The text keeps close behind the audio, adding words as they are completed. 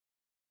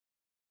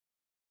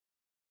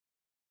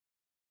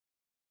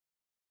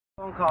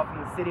Phone call from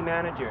the city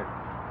manager.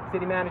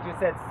 City manager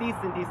said, cease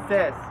and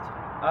desist.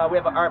 We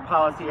have an art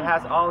policy. It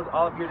has all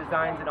of your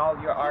designs and all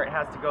of your art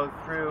has to go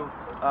through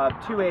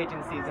two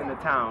agencies in the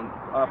town,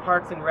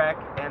 Parks and Rec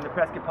and the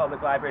Prescott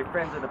Public Library,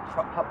 Friends of the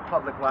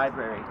Public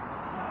Library.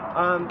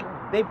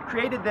 He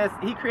created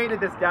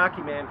this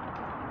document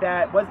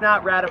that was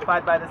not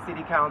ratified by the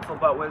city council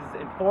but was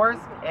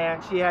enforced,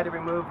 and she had to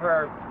remove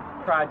her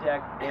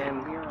project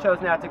and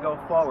chose not to go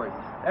forward.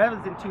 That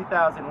was in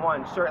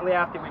 2001, shortly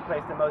after we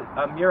placed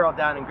a mural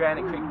down in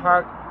Granite Creek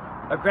Park,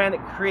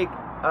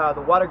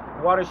 the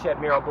watershed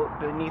mural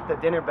beneath the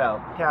Dinner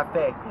Bell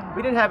Cafe.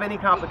 We didn't have any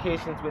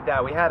complications with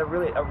that. We had a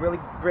really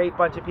great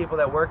bunch of people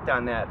that worked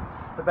on that.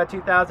 But by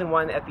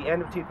 2001, at the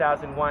end of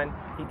 2001,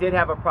 he did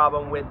have a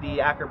problem with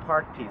the Acker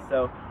Park piece.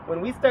 So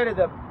when we started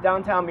the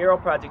downtown mural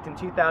project in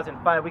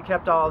 2005, we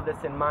kept all of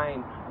this in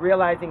mind,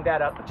 realizing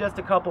that just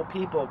a couple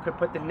people could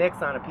put the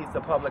nix on a piece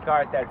of public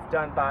art that's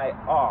done by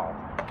all.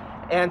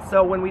 And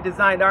so when we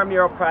designed our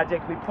mural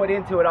project, we put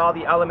into it all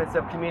the elements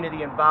of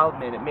community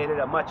involvement. It made it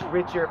a much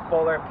richer,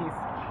 fuller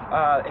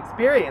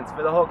experience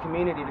for the whole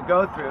community to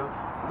go through,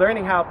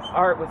 learning how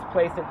art was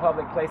placed in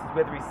public places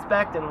with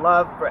respect and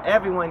love for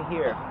everyone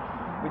here.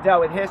 We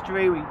dealt with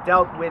history, we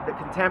dealt with the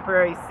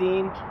contemporary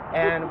scene,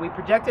 and we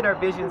projected our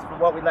visions for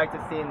what we'd like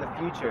to see in the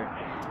future.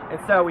 And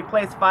so we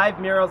placed 5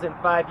 murals in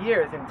 5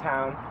 years in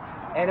town,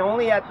 and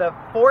only at the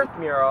 4th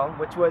mural,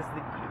 which was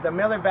the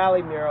Miller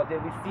Valley mural,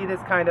 did we see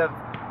this kind of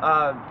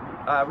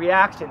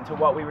reaction to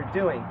what we were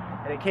doing.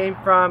 And it came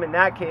from, in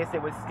that case,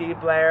 it was Steve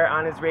Blair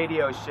on his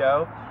radio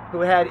show,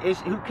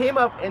 who came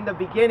up in the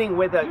beginning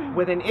with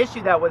an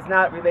issue that was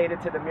not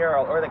related to the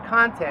mural or the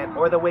content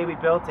or the way we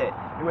built it.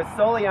 It was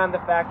solely on the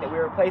fact that we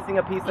were placing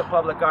a piece of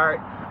public art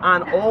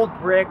on old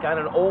brick on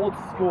an old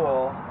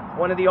school,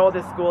 one of the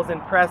oldest schools in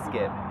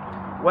Prescott.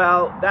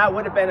 Well, that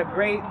would have been a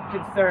great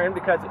concern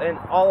because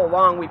all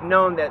along we've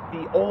known that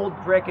the old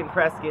brick in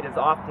Prescott is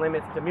off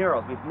limits to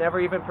murals. We've never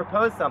even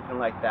proposed something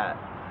like that.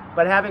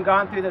 But having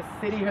gone through the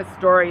city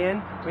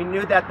historian, we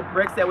knew that the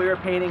bricks that we were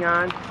painting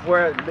on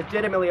were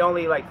legitimately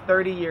only like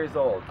 30 years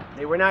old.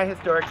 They were not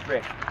historic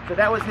bricks. So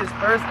that was his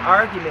first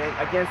argument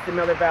against the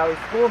Miller Valley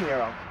School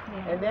mural.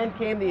 And then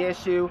came the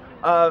issue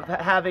of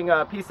having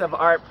a piece of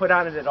art put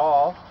on it at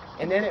all.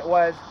 And then it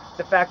was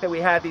the fact that we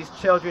had these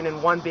children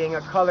and one being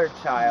a colored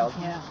child,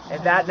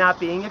 and that not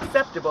being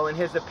acceptable in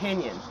his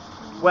opinion.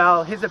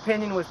 Well, his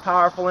opinion was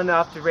powerful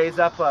enough to raise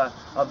up a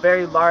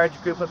very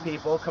large group of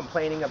people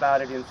complaining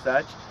about it and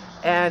such.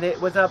 And it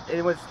was a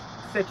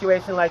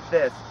situation like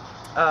this.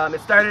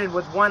 It started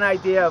with one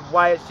idea of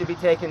why it should be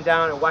taken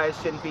down and why it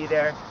shouldn't be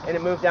there, and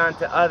it moved on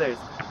to others.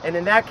 And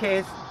in that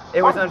case,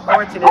 it was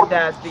unfortunate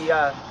that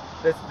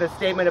the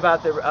statement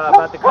about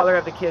the color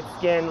of the kid's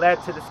skin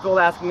led to the school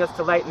asking us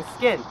to lighten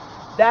skin.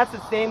 That's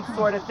the same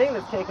sort of thing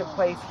that's taken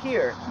place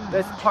here.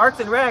 This Parks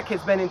and Rec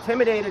has been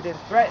intimidated and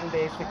threatened,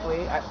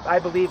 basically, I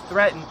believe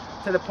threatened,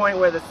 to the point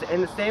where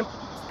in the same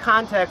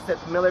context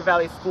that the Miller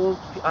Valley School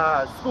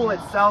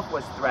itself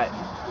was threatened,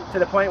 to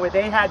the point where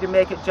they had to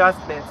make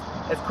adjustments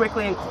as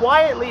quickly and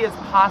quietly as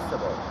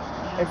possible.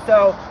 And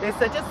so they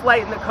said, just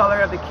lighten the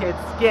color of the kid's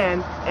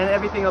skin and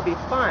everything will be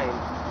fine.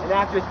 And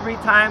after 3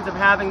 times of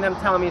having them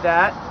tell me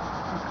that,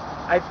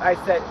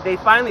 they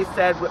finally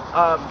said,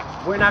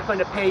 we're not going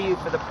to pay you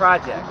for the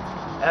project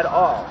at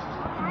all.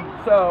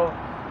 So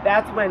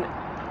that's when,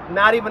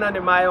 not even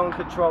under my own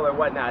control or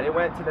whatnot, it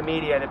went to the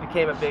media and it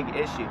became a big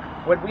issue.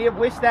 Would we have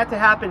wished that to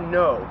happen?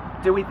 No.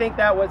 Do we think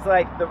that was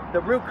like the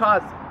root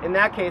cause in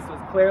that case was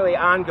clearly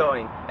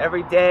ongoing?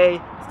 Every day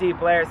Steve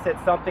Blair said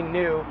something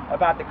new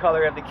about the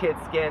color of the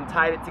kid's skin,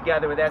 tied it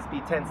together with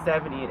SB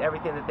 1070 and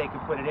everything that they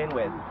could put it in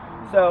with.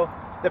 So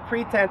the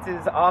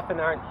pretenses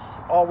often aren't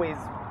always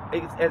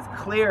as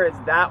clear as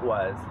that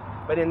was.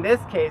 But in this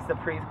case, the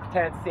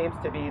pretense seems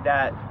to be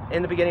that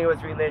in the beginning it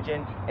was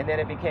religion, and then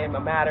it became a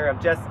matter of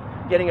just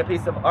getting a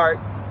piece of art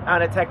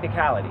on a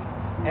technicality.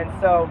 And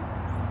so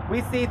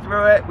we see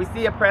through it, we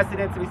see a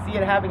precedence, we see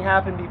it having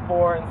happened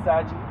before and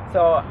such.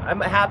 So I'm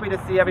happy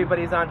to see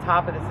everybody's on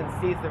top of this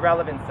and sees the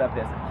relevance of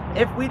this.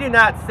 If we do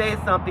not say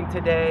something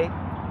today,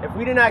 if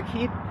we do not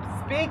keep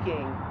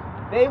speaking,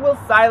 they will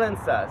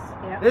silence us.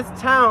 This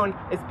town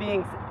is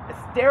being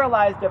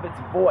sterilized of its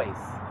voice.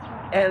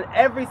 And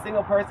every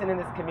single person in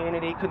this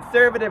community,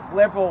 conservative,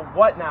 liberal,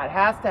 whatnot,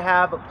 has to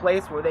have a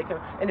place where they can,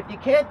 and if you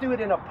can't do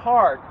it in a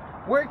park,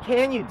 where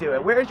can you do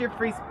it? Where is your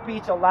free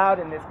speech allowed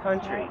in this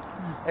country?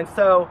 And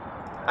so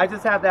I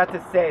just have that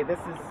to say, this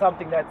is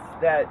something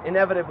that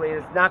inevitably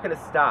is not going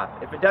to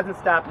stop. If it doesn't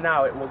stop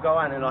now, it will go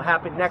on, and it'll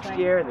happen next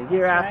year and the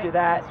year after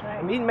that.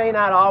 And we may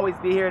not always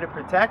be here to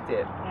protect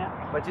it,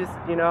 but just,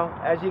 you know,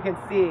 as you can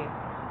see,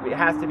 it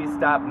has to be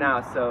stopped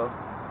now. So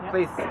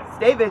please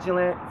stay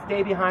vigilant,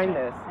 stay behind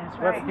this.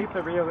 Let's keep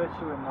the real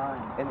issue in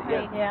mind. And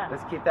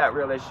let's keep that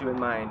real issue in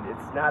mind.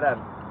 It's not a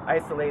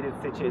isolated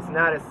situation. It's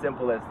not as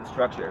simple as the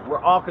structure.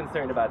 We're all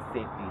concerned about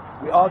safety.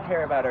 We all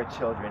care about our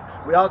children.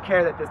 We all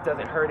care that this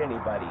doesn't hurt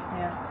anybody.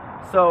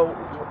 So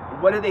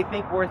what do they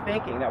think we're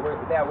thinking? That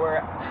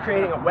we're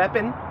creating a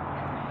weapon?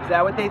 Is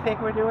that what they think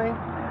we're doing?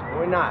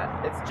 We're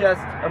not. It's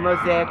just a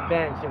mosaic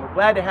bench, and we're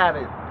glad to have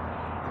it.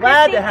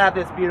 Glad to have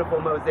this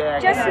beautiful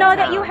mosaic. Just know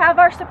that you have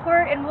our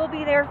support, and we'll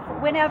be there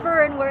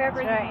whenever and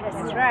wherever you need us.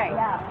 That's right.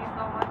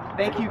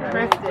 Thank you,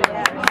 Kristen.